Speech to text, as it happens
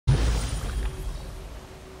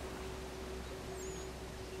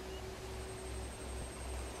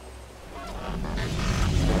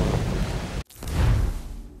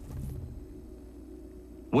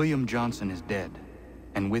William Johnson is dead,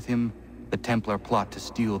 and with him, the Templar plot to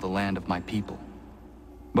steal the land of my people.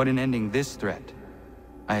 But in ending this threat,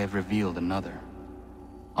 I have revealed another.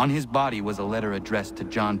 On his body was a letter addressed to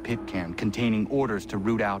John Pitcairn containing orders to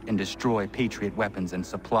root out and destroy Patriot weapons and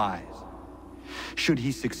supplies. Should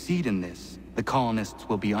he succeed in this, the colonists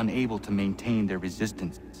will be unable to maintain their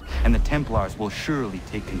resistance, and the Templars will surely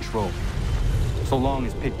take control. So long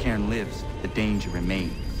as Pitcairn lives, the danger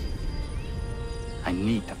remains. I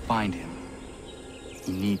need to find him.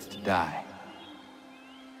 He needs to die.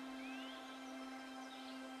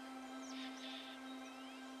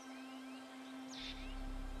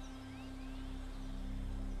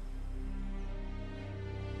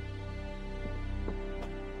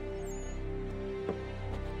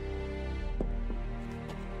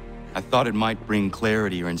 I thought it might bring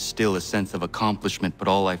clarity or instill a sense of accomplishment, but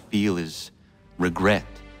all I feel is regret.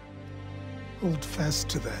 Hold fast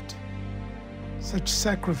to that. Such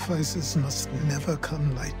sacrifices must never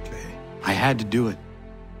come lightly. I had to do it.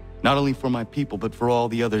 Not only for my people, but for all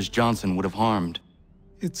the others Johnson would have harmed.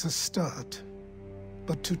 It's a start.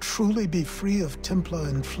 But to truly be free of Templar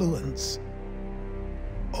influence,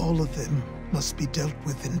 all of them must be dealt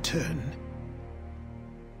with in turn.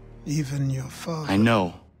 Even your father. I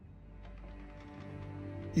know.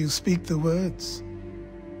 You speak the words,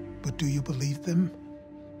 but do you believe them?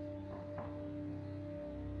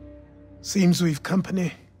 Seems we've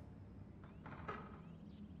company.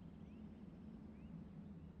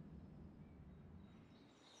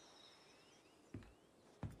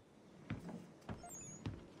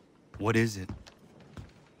 What is it?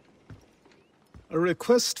 A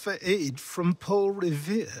request for aid from Paul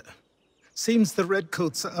Revere. Seems the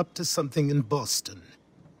Redcoats are up to something in Boston.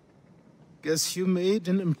 Guess you made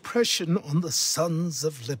an impression on the Sons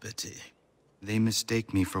of Liberty. They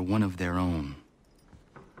mistake me for one of their own.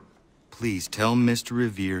 Please tell Mr.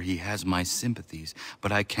 Revere he has my sympathies,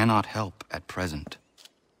 but I cannot help at present.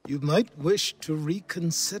 You might wish to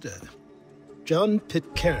reconsider. John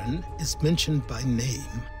Pitcairn is mentioned by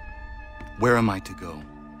name. Where am I to go?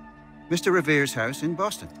 Mr. Revere's house in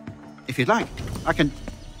Boston. If you'd like, I can...